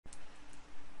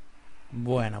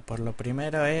Bueno, pues lo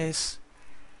primero es...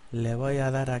 Le voy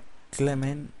a dar a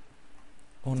Clement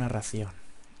una ración.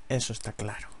 Eso está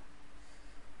claro.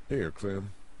 Here,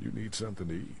 Clem. You need something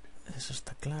to eat. Eso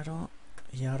está claro.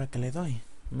 ¿Y ahora qué le doy?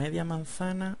 Media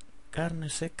manzana, carne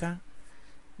seca,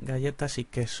 galletas y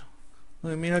queso.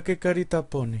 Uy, mira qué carita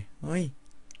pone. Uy.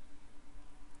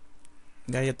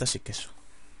 Galletas y queso.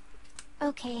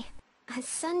 Okay, a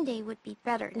sundae would be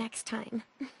better next time.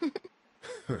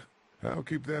 I'll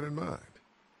keep that in mind.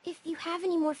 If you have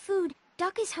any more food,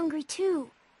 Duck is hungry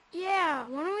too. Yeah,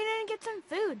 why don't we go and get some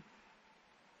food?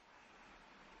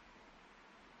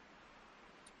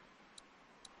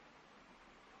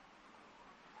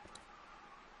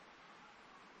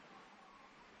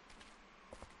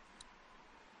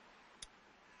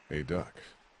 Hey, Doc.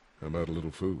 How about a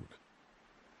little food?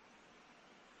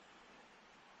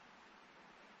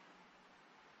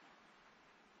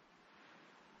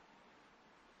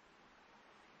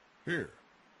 Here.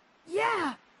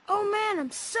 Yeah! Oh man,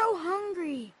 I'm so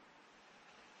hungry!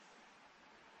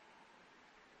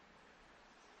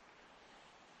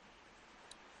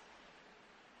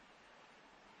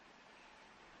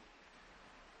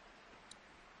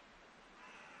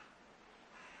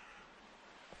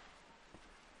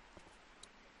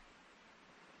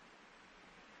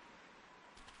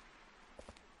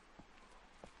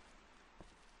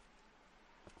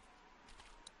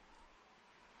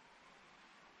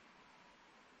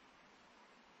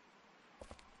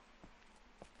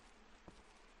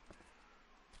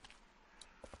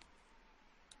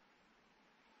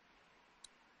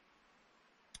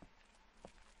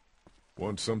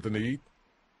 Want something to eat?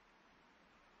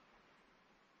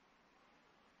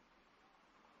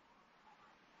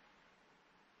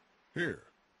 Here.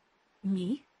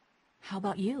 Me? How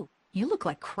about you? You look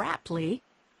like crap, Lee.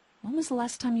 When was the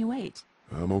last time you ate?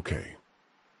 I'm okay.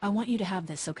 I want you to have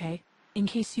this, okay? In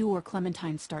case you or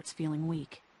Clementine starts feeling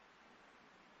weak.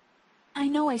 I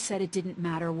know I said it didn't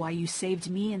matter why you saved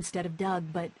me instead of Doug,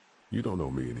 but... You don't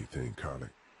owe me anything, Carly.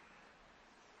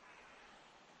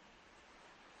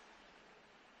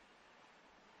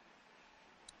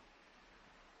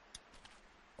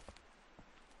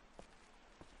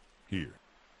 Here.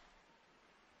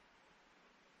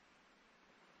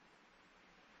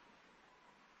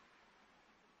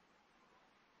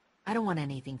 I don't want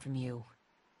anything from you.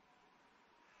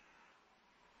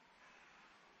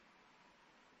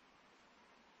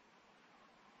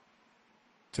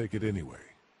 Take it anyway.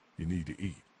 You need to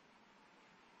eat.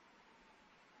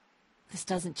 This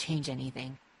doesn't change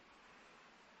anything.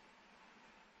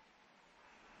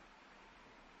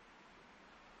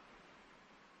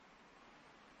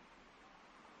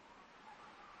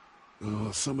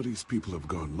 Some of these people have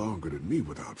gone longer than me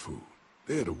without food.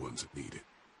 They're the ones that need it.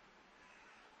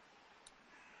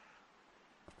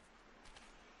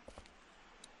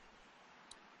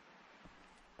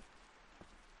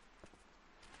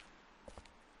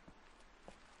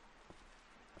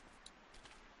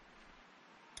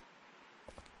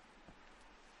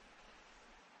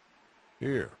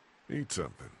 Here, eat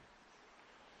something.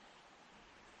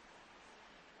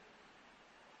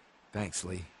 Thanks,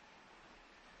 Lee.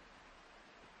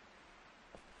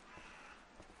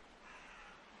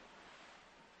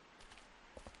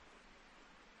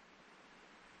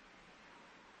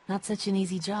 Not such an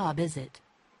easy job, is it?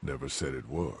 Never said it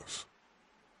was.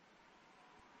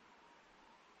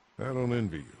 I don't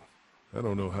envy you. I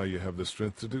don't know how you have the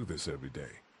strength to do this every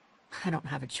day. I don't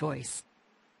have a choice.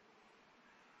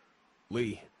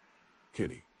 Lee.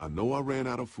 Kenny, I know I ran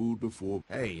out of food before.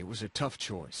 Hey, it was a tough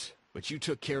choice, but you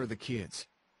took care of the kids.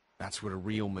 That's what a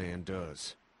real man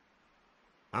does.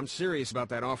 I'm serious about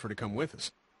that offer to come with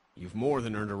us. You've more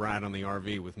than earned a ride on the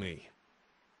RV with me.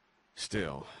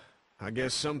 Still, I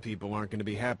guess some people aren't going to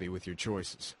be happy with your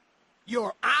choices.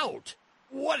 You're out!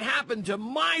 What happened to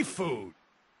my food?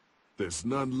 There's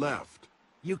none left.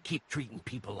 You keep treating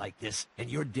people like this, and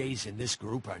your days in this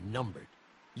group are numbered.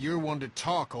 You're one to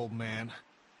talk, old man.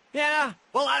 Yeah?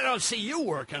 Well, I don't see you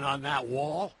working on that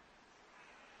wall.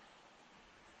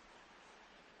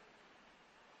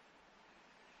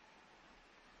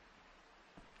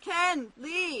 Ken,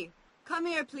 Lee, come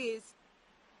here, please.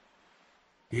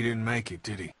 He didn't make it,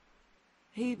 did he?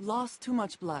 He lost too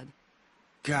much blood.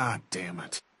 God damn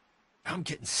it. I'm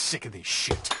getting sick of this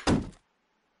shit.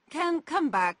 Ken, come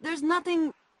back. There's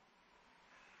nothing...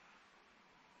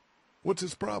 What's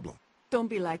his problem? Don't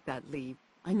be like that, Lee.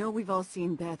 I know we've all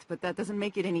seen death, but that doesn't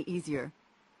make it any easier.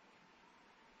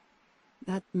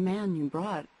 That man you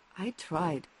brought, I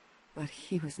tried, but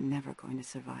he was never going to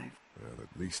survive. Well,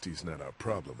 at least he's not our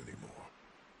problem anymore.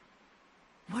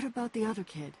 What about the other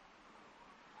kid?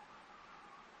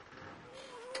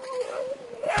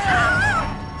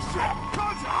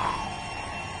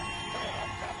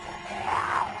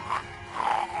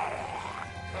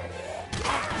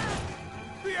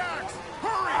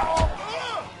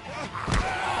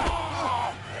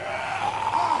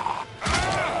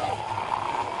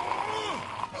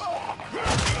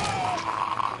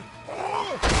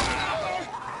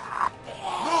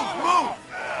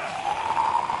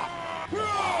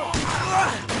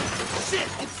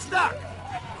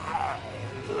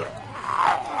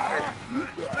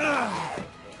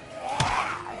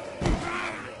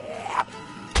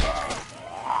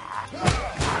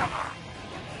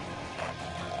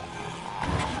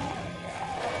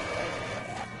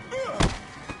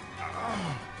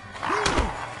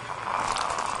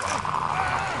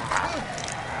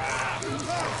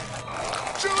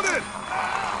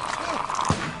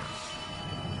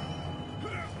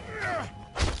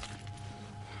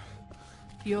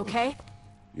 You okay?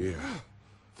 Yeah,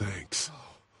 thanks.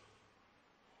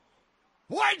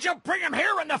 Why'd you bring him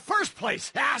here in the first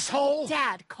place, asshole?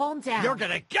 Dad, calm down. You're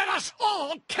gonna get us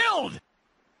all killed!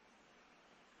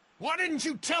 Why didn't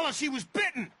you tell us he was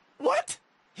bitten? What?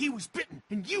 He was bitten,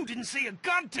 and you didn't say a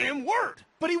goddamn word!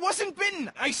 But he wasn't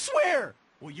bitten, I swear!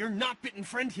 Well, your not-bitten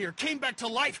friend here came back to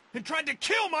life and tried to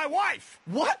kill my wife!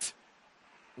 What?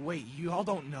 Wait, you all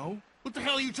don't know? What the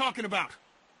hell are you talking about?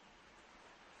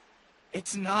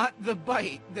 It's not the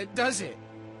bite that does it.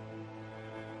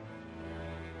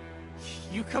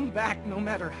 You come back no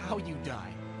matter how you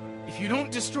die. If you don't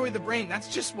destroy the brain,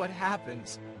 that's just what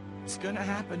happens. It's gonna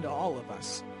happen to all of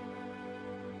us.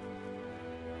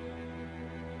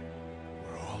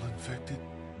 We're all infected?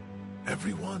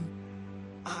 Everyone?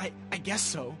 I guess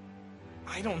so.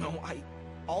 I don't know.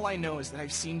 All I know is that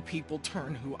I've seen people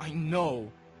turn who I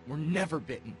know were never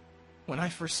bitten. When I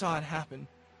first saw it happen,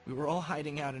 we were all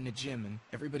hiding out in a gym and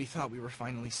everybody thought we were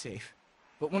finally safe.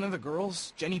 But one of the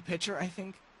girls, Jenny Pitcher, I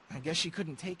think, I guess she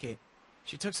couldn't take it.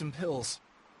 She took some pills.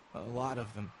 A lot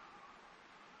of them.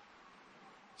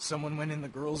 Someone went in the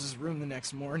girls' room the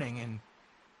next morning and...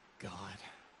 God.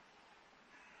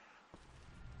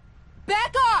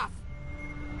 Back off!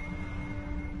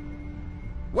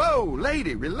 Whoa,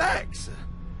 lady, relax.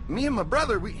 Me and my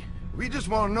brother, we just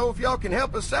want to know if y'all can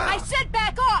help us out. I said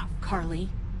back off! Carly?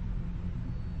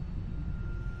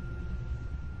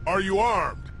 Are you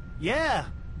armed? Yeah,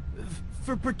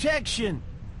 for protection.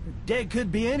 Dead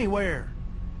could be anywhere.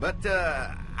 But,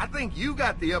 I think you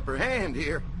got the upper hand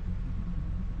here.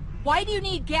 Why do you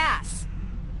need gas?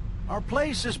 Our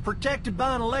place is protected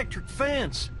by an electric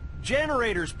fence.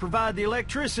 Generators provide the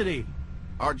electricity.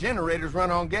 Our generators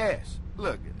run on gas.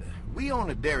 Look, we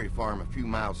own a dairy farm a few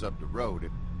miles up the road.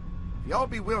 If y'all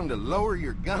be willing to lower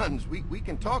your guns, we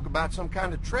can talk about some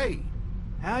kind of trade.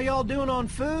 How y'all doing on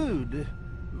food?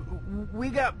 We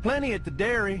got plenty at the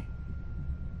dairy.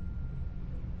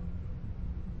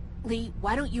 Lee,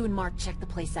 why don't you and Mark check the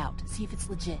place out, see if it's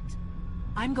legit?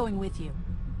 I'm going with you.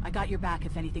 I got your back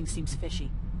if anything seems fishy.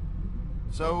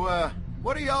 So,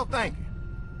 what are y'all thinking?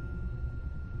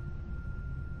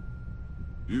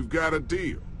 You've got a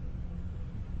deal.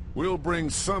 We'll bring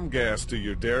some gas to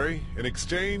your dairy. In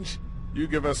exchange, you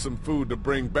give us some food to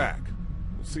bring back.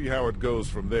 We'll see how it goes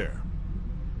from there.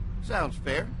 Sounds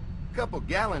fair. A couple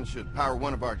gallons should power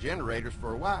one of our generators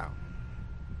for a while.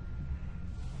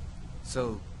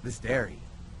 So, this dairy,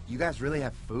 you guys really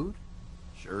have food?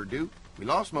 Sure do. We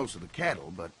lost most of the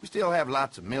cattle, but we still have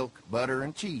lots of milk, butter,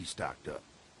 and cheese stocked up.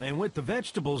 And with the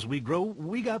vegetables we grow,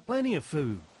 we got plenty of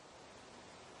food.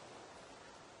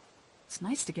 It's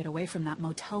nice to get away from that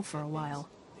motel for a while.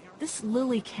 This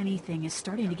Lily Kenny thing is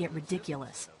starting to get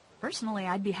ridiculous. Personally,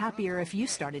 I'd be happier if you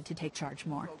started to take charge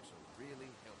more.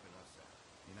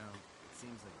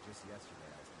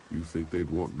 You think they'd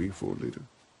want me for a leader?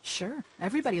 Sure.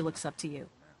 Everybody looks up to you.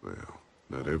 Well,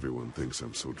 not everyone thinks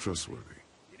I'm so trustworthy.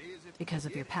 Because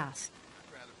of your past.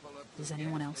 Does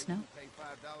anyone else know?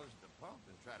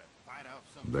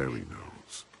 Larry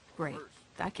knows. Great.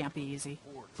 That can't be easy.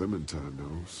 Clementine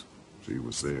knows. She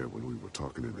was there when we were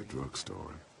talking in the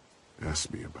drugstore and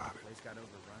asked me about it.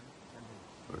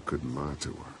 I couldn't lie to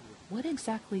her. What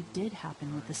exactly did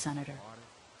happen with the senator?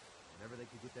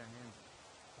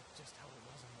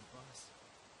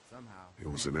 It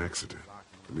was an accident.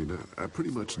 I mean, I pretty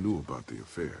much knew about the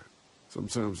affair.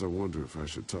 Sometimes I wonder if I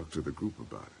should talk to the group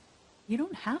about it. You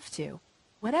don't have to.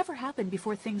 Whatever happened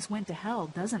before things went to hell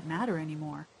doesn't matter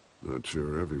anymore. Not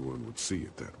sure everyone would see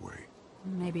it that way.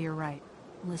 Maybe you're right.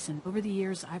 Listen, over the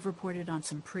years, I've reported on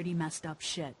some pretty messed up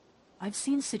shit. I've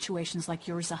seen situations like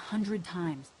yours 100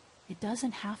 times. It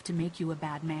doesn't have to make you a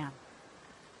bad man.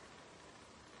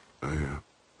 I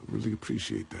really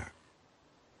appreciate that.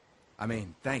 I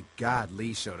mean, thank God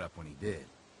Lee showed up when he did.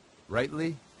 Right,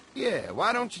 Lee? Yeah,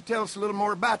 why don't you tell us a little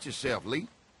more about yourself, Lee?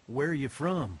 Where are you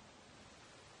from?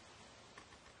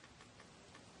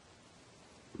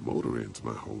 The motor inn's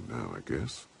my home now, I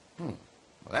guess. Well,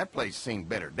 that place seen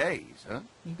better days, huh?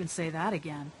 You can say that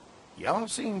again. Y'all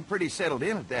seem pretty settled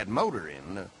in at that motor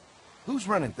inn. Who's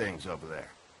running things over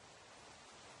there?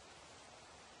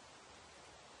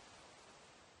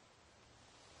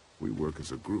 We work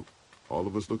as a group. All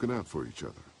of us looking out for each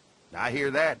other. I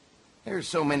hear that. There's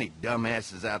so many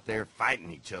dumbasses out there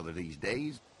fighting each other these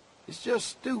days. It's just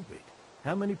stupid.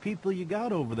 How many people you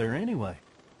got over there anyway?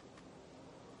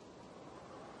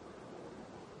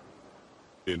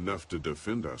 Enough to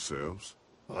defend ourselves.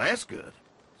 Well, that's good.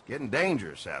 It's getting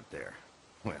dangerous out there.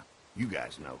 Well, you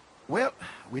guys know. Well,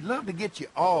 we'd love to get you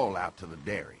all out to the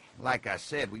dairy. Like I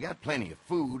said, we got plenty of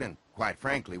food, and quite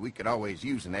frankly, we could always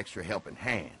use an extra helping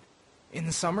hand. In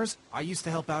the summers, I used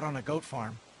to help out on a goat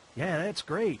farm. Yeah, that's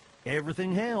great.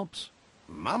 Everything helps.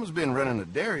 Mama's been running a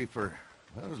dairy for,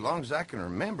 well, as long as I can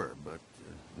remember, but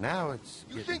now it's...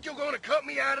 You think you're gonna cut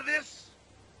me out of this?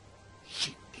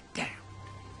 Shit, get down.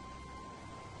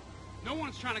 No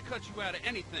one's trying to cut you out of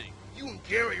anything. You and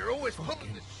Gary are always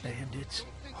pulling this shit. Bandits.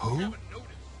 Who?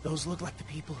 Those look like the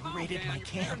people who raided my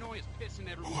camp.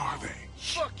 Who are they?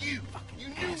 Fuck you! You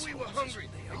knew we were hungry,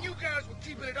 and you guys were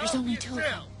keeping it all There's to only 2 of them.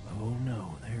 yourself. Oh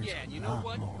no, there's Yeah, and you know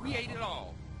what? We ate it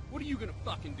all. What are you gonna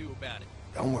fucking do about it?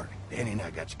 Don't worry, Danny and I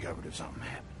got you covered if something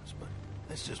happens, but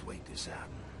let's just wait this out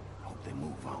and hope they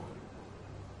move on.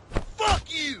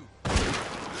 Fuck you!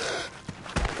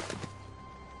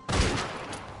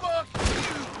 Fuck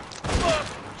you! Fuck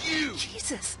you!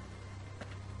 Jesus.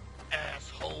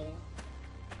 Asshole.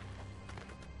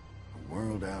 The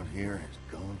world out here has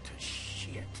gone to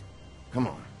shit. Come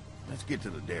on, let's get to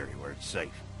the dairy where it's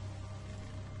safe.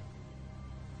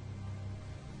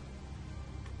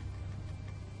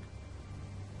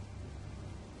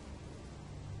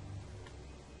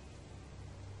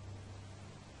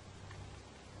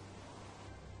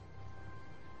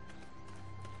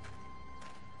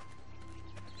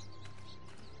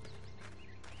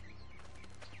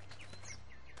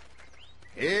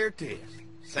 Here it is,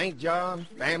 St. John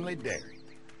Family Dairy.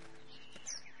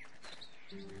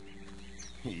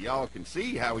 Y'all can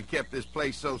see how we kept this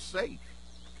place so safe.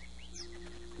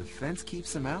 The fence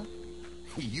keeps them out?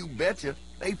 You betcha.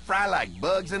 They fry like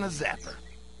bugs in a zapper.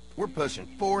 We're pushing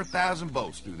 4,000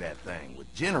 volts through that thing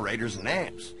with generators and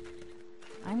amps.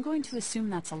 I'm going to assume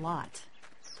that's a lot.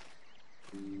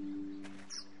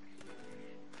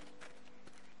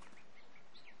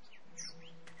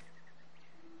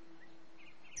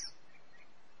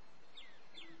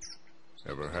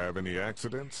 Ever have any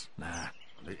accidents? Nah,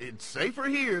 it's safer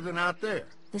here than out there.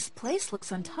 This place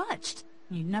looks untouched.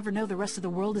 You never know the rest of the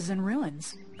world is in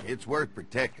ruins. It's worth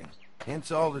protecting,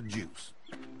 hence all the juice.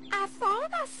 I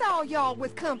thought I saw y'all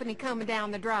with company coming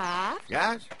down the drive.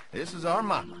 Guys, this is our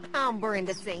mama. I'm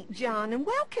Brenda St. John, and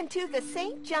welcome to the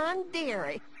St. John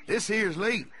Dairy. This here's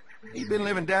Lee. He's been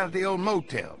living down at the old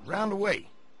motel, round the way.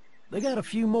 They got a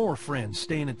few more friends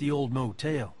staying at the old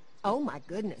motel. Oh my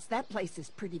goodness, that place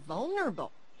is pretty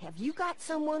vulnerable. Have you got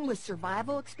someone with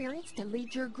survival experience to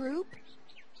lead your group?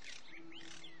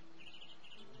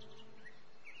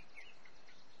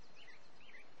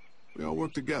 We all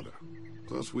work together.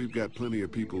 Plus, we've got plenty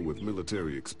of people with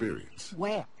military experience.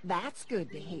 Well, that's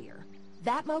good to hear.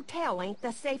 That motel ain't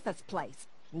the safest place.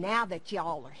 Now that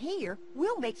y'all are here,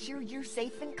 we'll make sure you're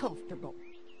safe and comfortable.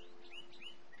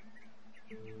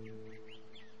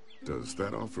 Does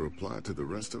that offer apply to the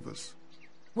rest of us?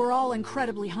 We're all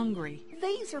incredibly hungry.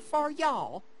 These are for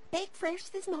y'all. Baked fresh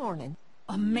this morning.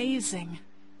 Amazing.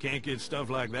 Can't get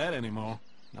stuff like that anymore.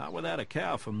 Not without a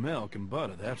cow for milk and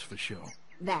butter, that's for sure.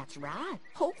 That's right.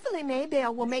 Hopefully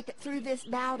Maybelle will make it through this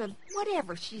bout of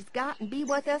whatever she's got and be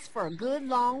with us for a good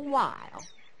long while.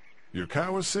 Your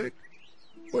cow is sick?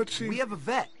 What's she... We have a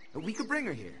vet. We could bring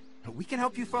her here. We can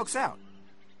help you folks out.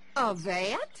 A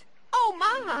vet? Oh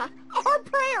my! Our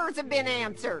prayers have been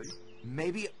answered.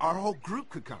 Maybe our whole group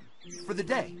could come. For the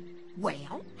day.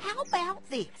 Well, how about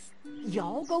this?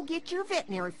 Y'all go get your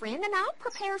veterinary friend and I'll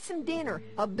prepare some dinner.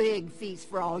 A big feast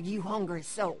for all you hungry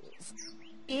souls.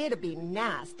 It'd be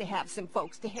nice to have some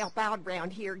folks to help out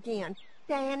around here again.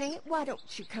 Danny, why don't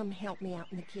you come help me out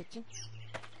in the kitchen?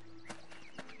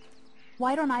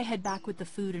 Why don't I head back with the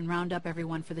food and round up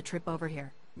everyone for the trip over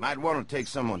here? Might want to take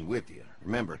someone with you.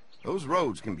 Remember, those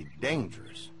roads can be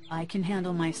dangerous. I can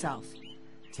handle myself.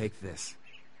 Take this.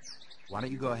 Why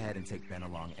don't you go ahead and take Ben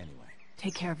along anyway?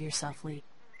 Take care of yourself, Lee.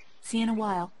 See you in a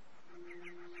while.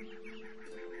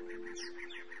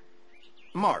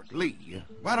 Mark, Lee,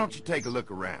 why don't you take a look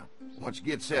around? Once you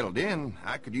get settled in,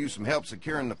 I could use some help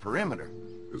securing the perimeter.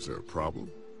 Is there a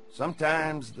problem?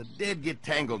 Sometimes the dead get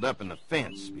tangled up in the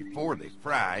fence before they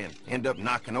fry and end up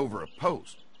knocking over a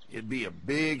post. It'd be a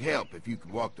big help if you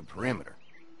could walk the perimeter.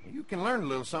 You can learn a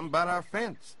little something about our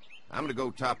fence. I'm gonna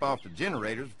go top off the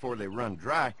generators before they run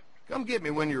dry. Come get me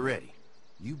when you're ready.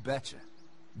 You betcha.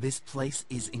 This place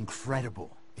is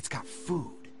incredible. It's got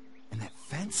food. And that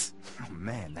fence? Oh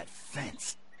man, that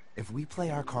fence. If we play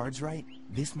our cards right,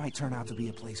 this might turn out to be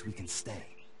a place we can stay.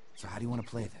 So how do you want to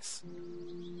play this?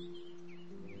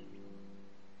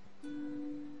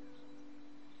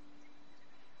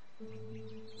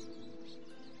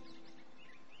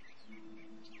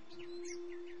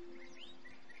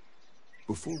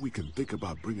 Before we can think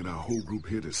about bringing our whole group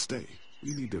here to stay,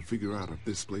 we need to figure out if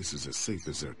this place is as safe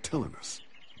as they're telling us.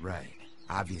 Right.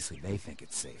 Obviously they think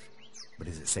it's safe. But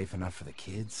is it safe enough for the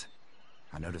kids?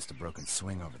 I noticed a broken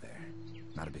swing over there.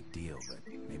 Not a big deal, but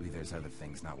maybe there's other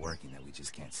things not working that we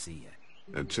just can't see yet.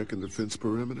 And checking the fence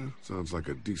perimeter sounds like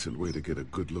a decent way to get a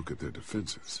good look at their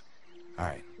defenses. All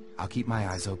right, I'll keep my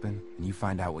eyes open, and you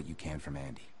find out what you can from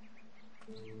Andy.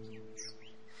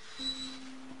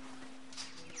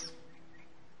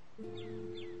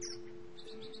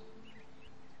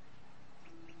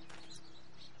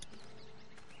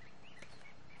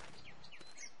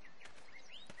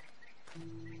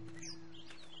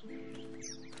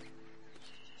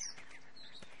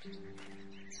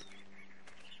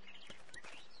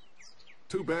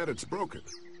 Too bad it's broken.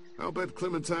 I'll bet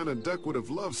Clementine and Duck would have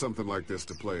loved something like this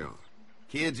to play on.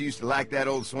 Kids used to like that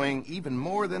old swing even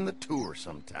more than the tour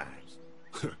sometimes.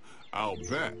 I'll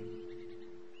bet.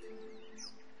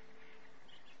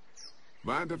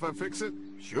 Mind if I fix it?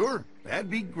 Sure, that'd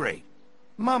be great.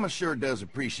 Mama sure does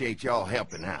appreciate y'all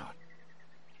helping out.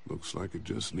 Looks like it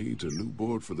just needs a new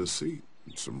board for the seat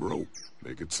and some rope.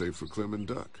 Make it safe for Clem and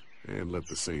Duck. And let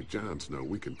the St. John's know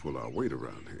we can pull our weight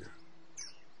around here.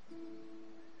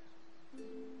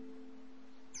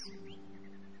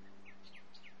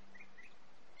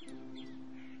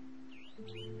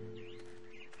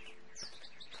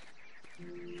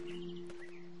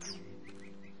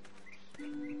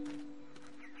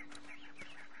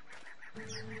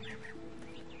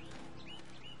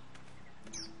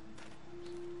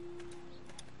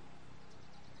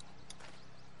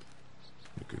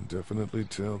 You can definitely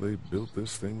tell they built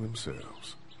this thing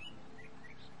themselves.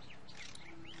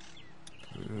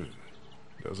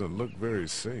 Doesn't look very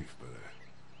safe, but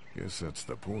I guess that's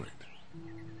the point.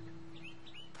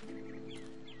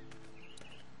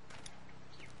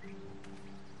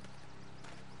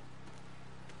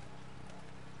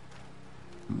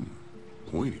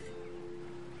 Pointy.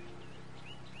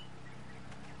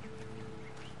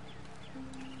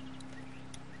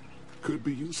 Could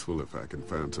be useful if I can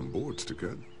find some boards to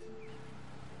cut.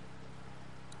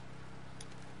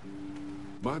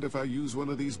 Mind if I use one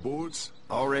of these boards?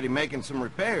 Already making some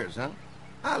repairs, huh?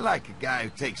 I like a guy who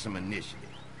takes some initiative.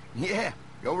 Yeah,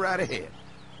 go right ahead.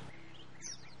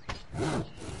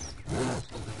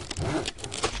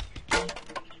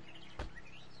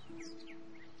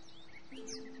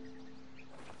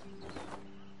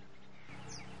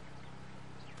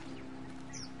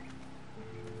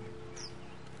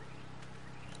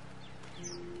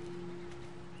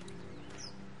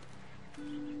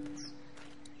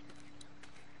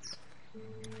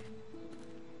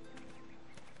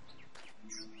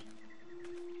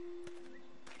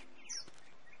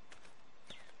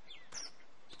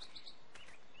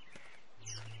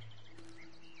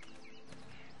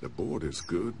 The board is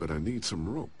good, but I need some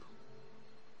rope.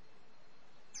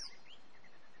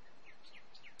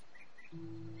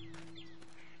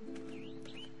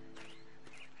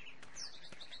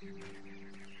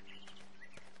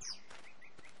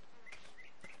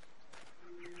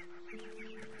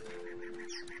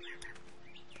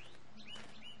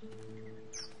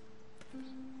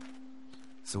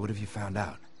 So what have you found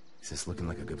out? Is this looking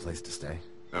like a good place to stay?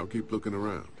 I'll keep looking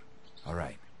around. All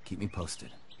right, keep me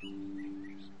posted.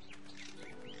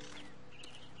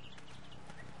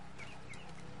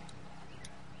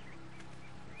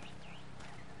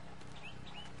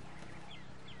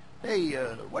 Hey,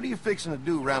 what are you fixing to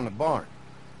do around the barn?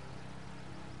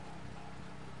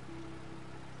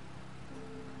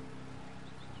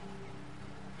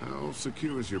 How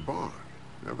secure is your barn?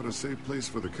 Having a safe place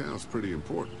for the cows pretty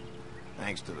important.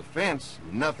 Thanks to the fence,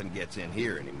 nothing gets in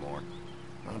here anymore.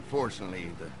 Unfortunately,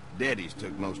 the daddies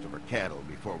took most of our cattle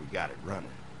before we got it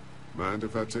running. Mind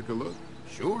if I take a look?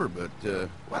 Sure, but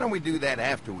why don't we do that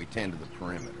after we tend to the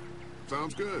perimeter?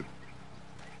 Sounds good.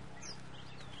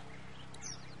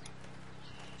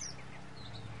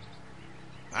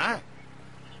 Hi.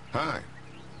 Hi.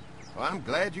 Well, I'm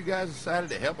glad you guys decided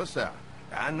to help us out.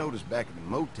 I noticed back at the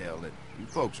motel that you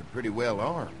folks are pretty well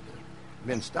armed.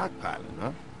 Been stockpiling,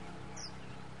 huh?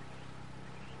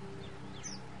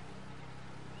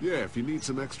 Yeah, if you need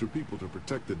some extra people to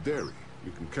protect the dairy,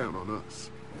 you can count on us.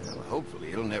 Well,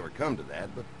 hopefully it'll never come to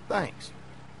that, but thanks.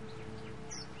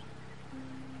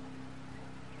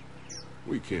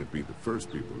 We can't be the first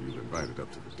people you've invited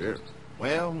up to the dairy.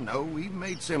 Well, no, we've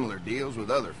made similar deals with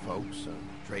other folks,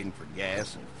 trading for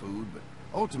gas and food, but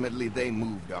ultimately they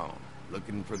moved on,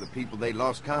 looking for the people they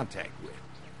lost contact with.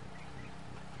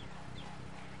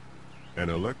 An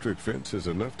electric fence is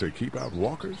enough to keep out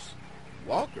walkers?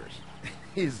 Walkers?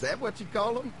 Is that what you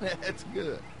call them? That's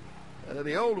good.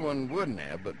 The old one wouldn't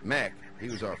have, but Mac, he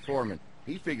was our foreman,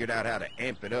 he figured out how to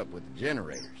amp it up with the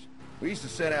generators. We used to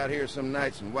sit out here some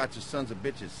nights and watch the sons of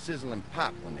bitches sizzle and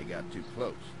pop when they got too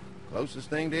close. Closest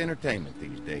thing to entertainment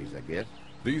these days, I guess.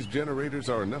 These generators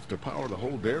are enough to power the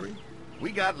whole dairy?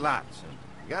 We got lots, and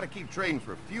we gotta keep trading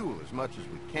for fuel as much as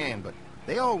we can, but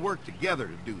they all work together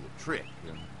to do the trick.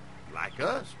 Like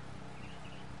us.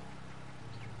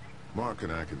 Mark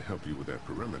and I can help you with that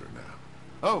perimeter now.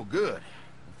 Oh, good.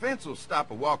 The fence will stop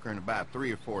a walker in about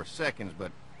 3 or 4 seconds,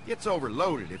 but gets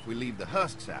overloaded if we leave the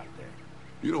husks out there.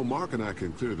 You know, Mark and I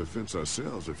can clear the fence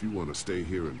ourselves if you want to stay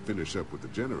here and finish up with the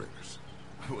generators.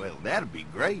 Well, that'd be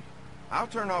great. I'll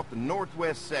turn off the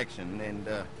northwest section, and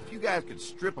if you guys could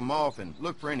strip them off and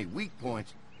look for any weak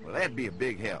points, well, that'd be a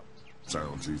big help.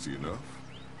 Sounds easy enough.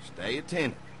 Stay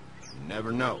attentive. You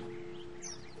never know.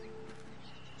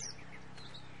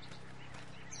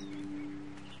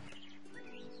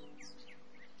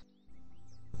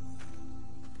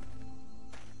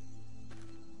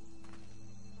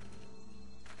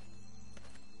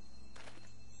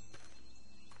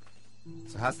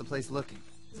 So how's the place looking?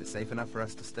 Is it safe enough for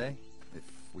us to stay? If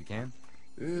we can?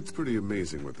 It's pretty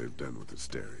amazing what they've done with this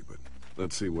dairy, but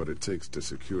let's see what it takes to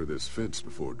secure this fence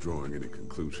before drawing any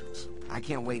conclusions. I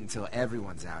can't wait until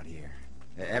everyone's out here.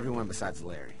 Everyone besides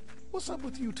Larry. What's up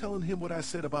with you telling him what I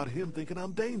said about him thinking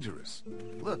I'm dangerous?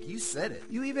 Look, you said it.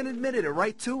 You even admitted it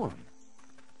right to him.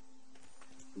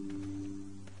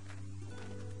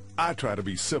 I try to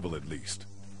be civil at least.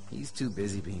 He's too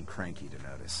busy being cranky to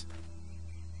notice.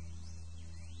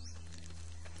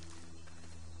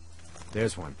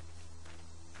 There's one.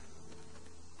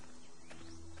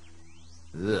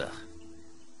 Ugh.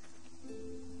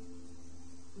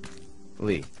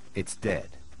 Lee, it's dead.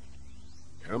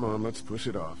 Come on, let's push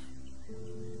it off.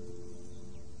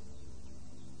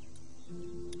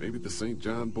 Maybe the St.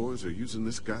 John boys are using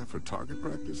this guy for target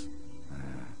practice?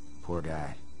 Poor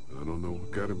guy. I don't know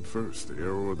what got him first, the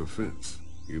arrow or the fence.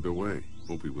 Either way,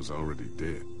 hope he was already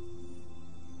dead.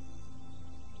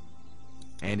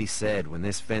 Andy said when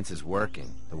this fence is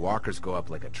working, the walkers go up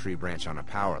like a tree branch on a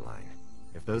power line.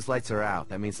 If those lights are out,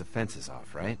 that means the fence is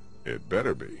off, right? It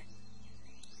better be.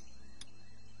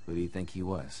 Who do you think he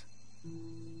was?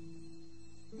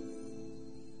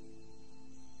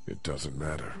 It doesn't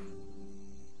matter.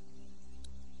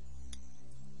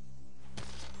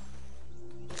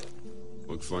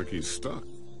 Looks like he's stuck.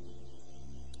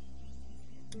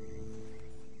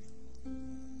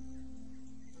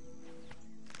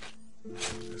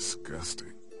 Disgusting.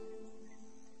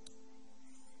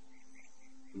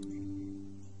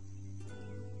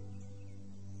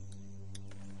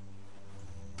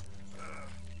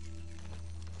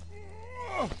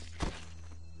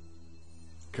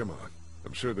 Come on.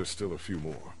 I'm sure there's still a few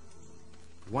more.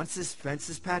 Once this fence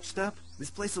is patched up, this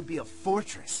place will be a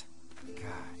fortress. God,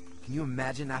 can you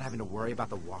imagine not having to worry about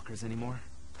the walkers anymore?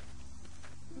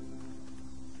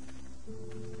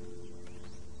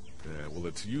 Yeah, well,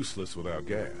 it's useless without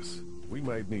gas. We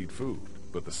might need food,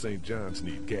 but the St. John's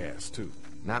need gas, too.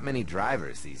 Not many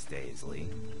drivers these days, Lee.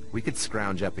 We could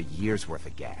scrounge up a year's worth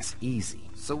of gas, easy.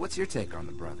 So what's your take on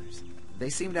the brothers? They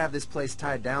seem to have this place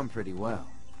tied down pretty well.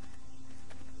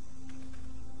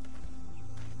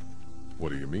 What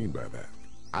do you mean by that?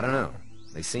 I don't know.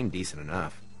 They seem decent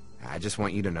enough. I just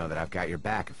want you to know that I've got your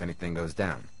back if anything goes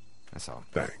down. That's all.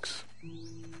 Thanks.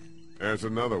 There's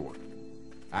another one.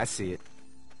 I see it.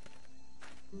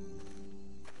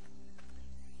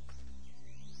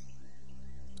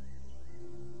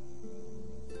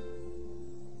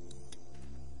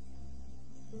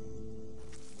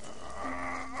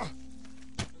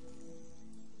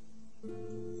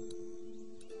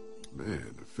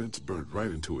 Man, the fence burned right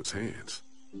into its hands.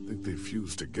 I think they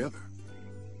fused together.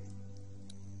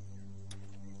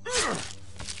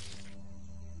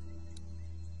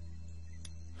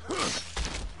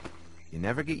 You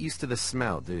never get used to the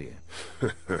smell, do you?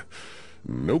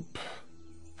 Nope.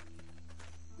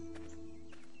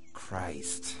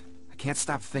 Christ. I can't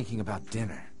stop thinking about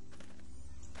dinner.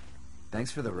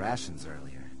 Thanks for the rations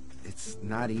earlier. It's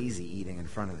not easy eating in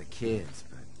front of the kids,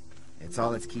 but it's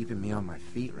all that's keeping me on my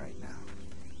feet right now.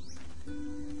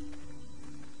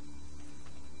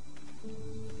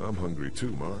 I'm hungry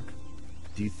too, Mark.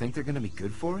 Do you think they're gonna be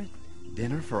good for it?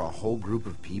 Dinner for a whole group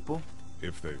of people?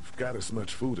 If they've got as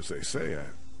much food as they say,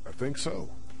 I think so.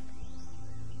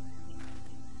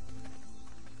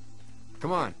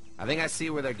 Come on, I think I see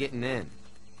where they're getting in.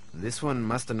 This one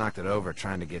must have knocked it over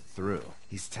trying to get through.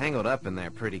 He's tangled up in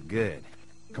there pretty good.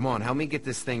 Come on, help me get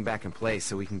this thing back in place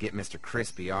so we can get Mr.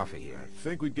 Crispy off of here. I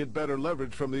think we'd get better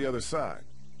leverage from the other side.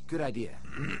 Good idea.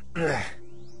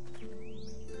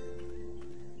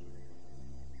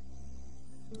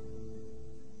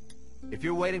 If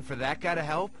you're waiting for that guy to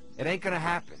help, it ain't gonna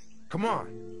happen. Come on.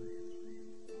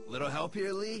 Little help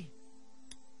here, Lee?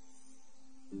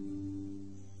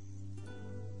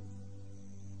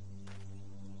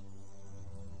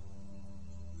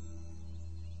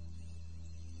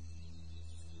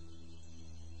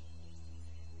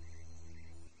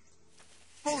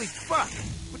 Holy fuck!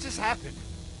 What just happened?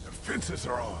 The fences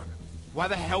are on. Why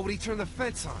the hell would he turn the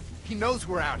fence on? He knows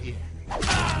we're out here.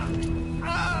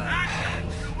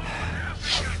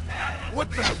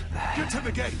 What the? Get to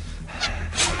the gate.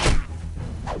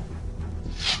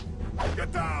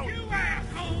 Get down! You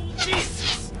asshole!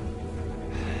 Jesus!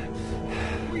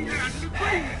 We had an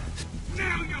agreement.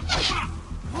 Now you're fucked.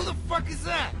 Who the fuck is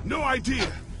that? No idea.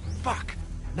 Fuck.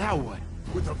 Now what?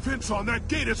 With the fence on that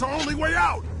gate, it's our only way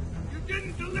out. You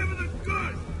didn't deliver the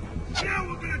goods. Now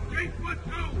we're gonna take what's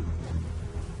owed.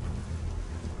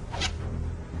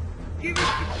 Give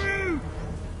us the food.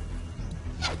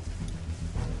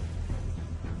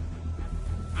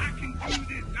 I can do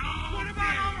this all. What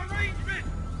about our arrangement?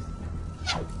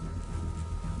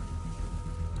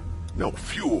 No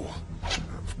fuel.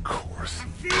 Of course.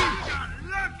 You got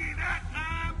lucky that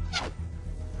time.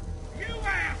 You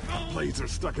asshole. Blades are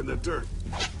stuck in the dirt.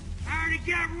 I already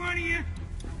got one of you.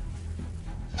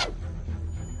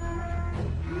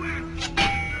 Who has to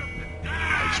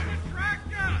die? The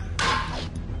tractor.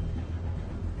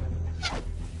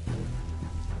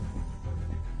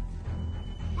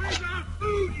 Where's our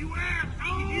food, you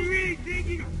asshole? You really think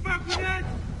you can fuck with us?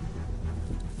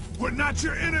 We're not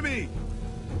your enemy.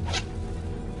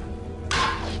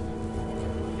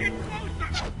 Get closer!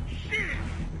 Shit!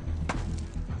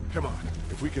 Come on.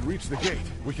 If we can reach the gate,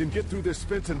 we can get through this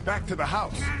fence and back to the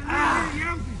house.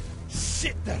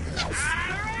 Shit, that hurts.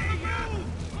 They're on the move!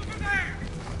 Over there!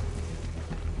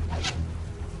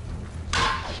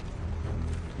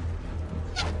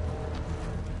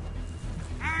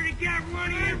 I already got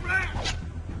one of you right.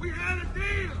 We had a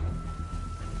deal.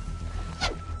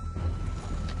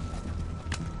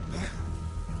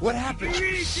 What happened?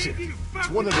 Shit. It's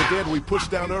one of the dead we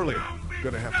pushed down earlier.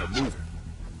 Gonna have to move it.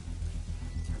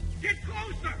 Get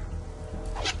closer!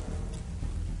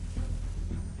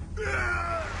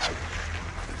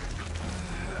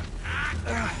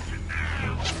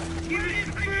 Give it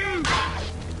in food!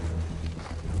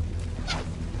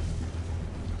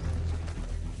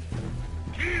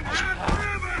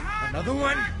 Another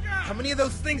one? How many of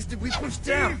those things did we push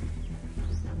down?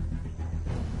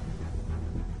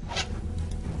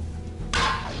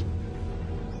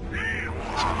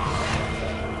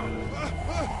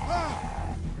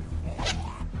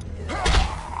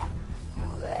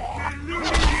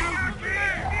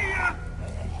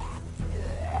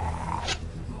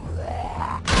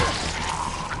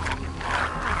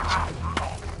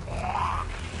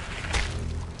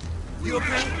 You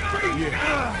okay?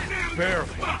 Yeah, barely.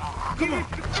 Come on.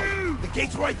 The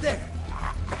gate's right there.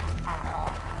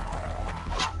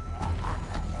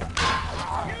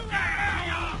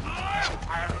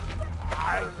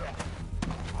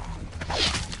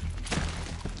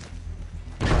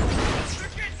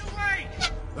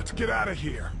 Let's get out of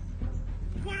here.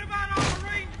 What about our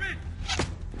arrangement?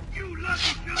 You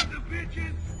lucky sons of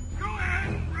bitches! Go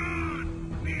ahead and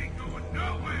run! We ain't going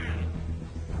nowhere!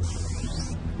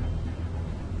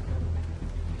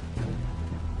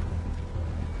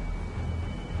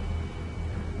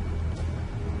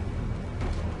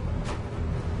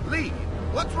 Lee,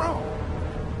 what's wrong?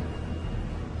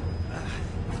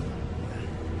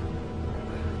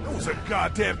 There was a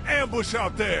goddamn ambush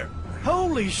out there.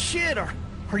 Holy shit, are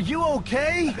you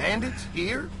okay? Bandits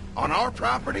here? On our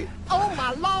property? Oh,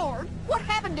 my lord! What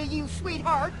happened to you,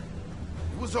 sweetheart?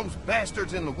 It was those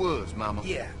bastards in the woods, Mama.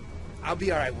 Yeah, I'll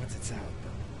be alright once it's out,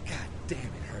 but god damn,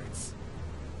 it hurts.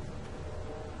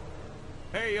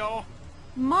 Hey, y'all.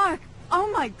 Mark, oh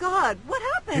my god, what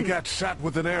happened? He got shot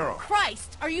with an arrow.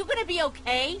 Christ, are you gonna be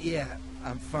okay? Yeah,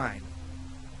 I'm fine.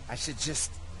 I should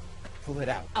just pull it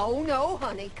out. Oh, no,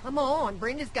 honey. Come on.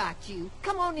 Brenda's got you.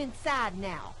 Come on inside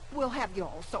now. We'll have you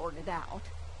all sorted out.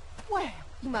 Well,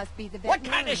 you must be the What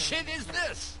veterinarian. kind of shit is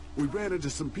this? We ran into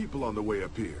some people on the way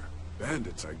up here.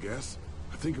 Bandits, I guess.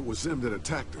 I think it was them that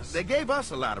attacked us. They gave us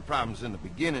a lot of problems in the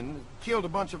beginning, killed a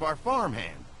bunch of our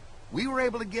farmhands. We were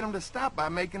able to get them to stop by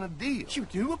making a deal. You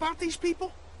knew about these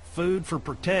people? Food for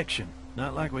protection.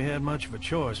 Not like we had much of a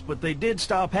choice, but they did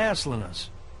stop hassling us.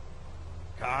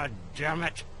 God damn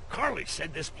it. Carly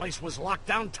said this place was locked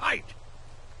down tight.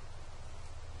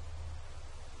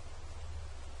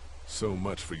 So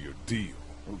much for your deal.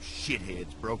 Those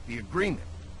shitheads broke the agreement.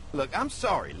 Look, I'm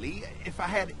sorry, Lee. If I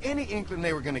had any inkling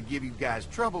they were going to give you guys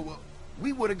trouble, well,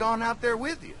 we would have gone out there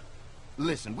with you.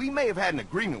 Listen, we may have had an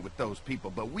agreement with those people,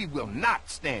 but we will not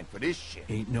stand for this shit.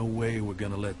 Ain't no way we're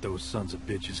gonna let those sons of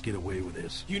bitches get away with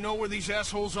this. You know where these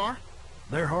assholes are?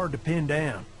 They're hard to pin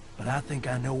down, but I think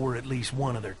I know where at least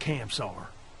one of their camps are.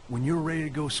 When you're ready to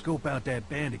go scope out that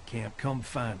bandit camp, come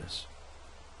find us.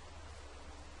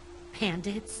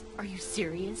 Bandits? Are you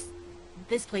serious?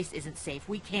 This place isn't safe.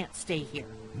 We can't stay here.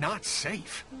 Not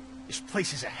safe? This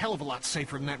place is a hell of a lot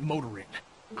safer than that motor inn.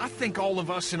 I think all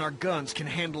of us and our guns can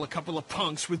handle a couple of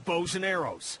punks with bows and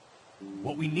arrows.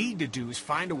 What we need to do is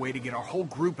find a way to get our whole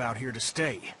group out here to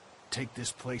stay. Take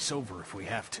this place over if we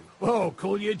have to. Oh,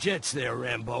 cool your jets there,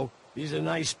 Rambo. These are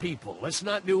nice people. Let's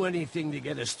not do anything to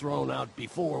get us thrown out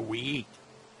before we eat.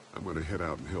 I'm gonna head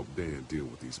out and help Dan deal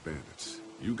with these bandits.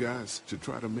 You guys should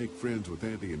try to make friends with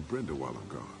Andy and Brenda while I'm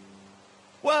gone.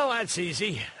 Well, that's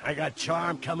easy. I got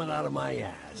charm coming out of my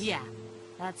ass. Yeah,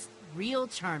 that's real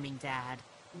charming, Dad.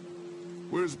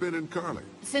 Where's Ben and Carly?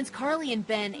 Since Carly and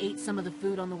Ben ate some of the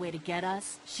food on the way to get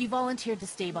us, she volunteered to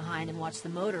stay behind and watch the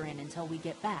motor inn until we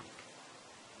get back.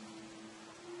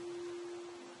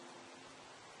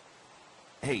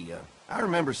 Hey, I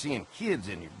remember seeing kids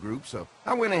in your group, so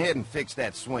I went ahead and fixed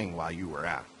that swing while you were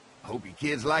out. I hope you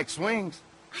kids like swings.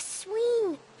 A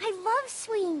swing! I love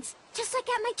swings! Just like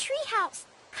at my treehouse!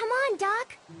 Come on,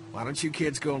 Doc! Why don't you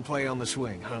kids go and play on the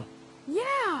swing, huh?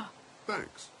 Yeah!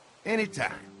 Thanks.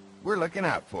 Anytime. We're looking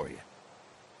out for you.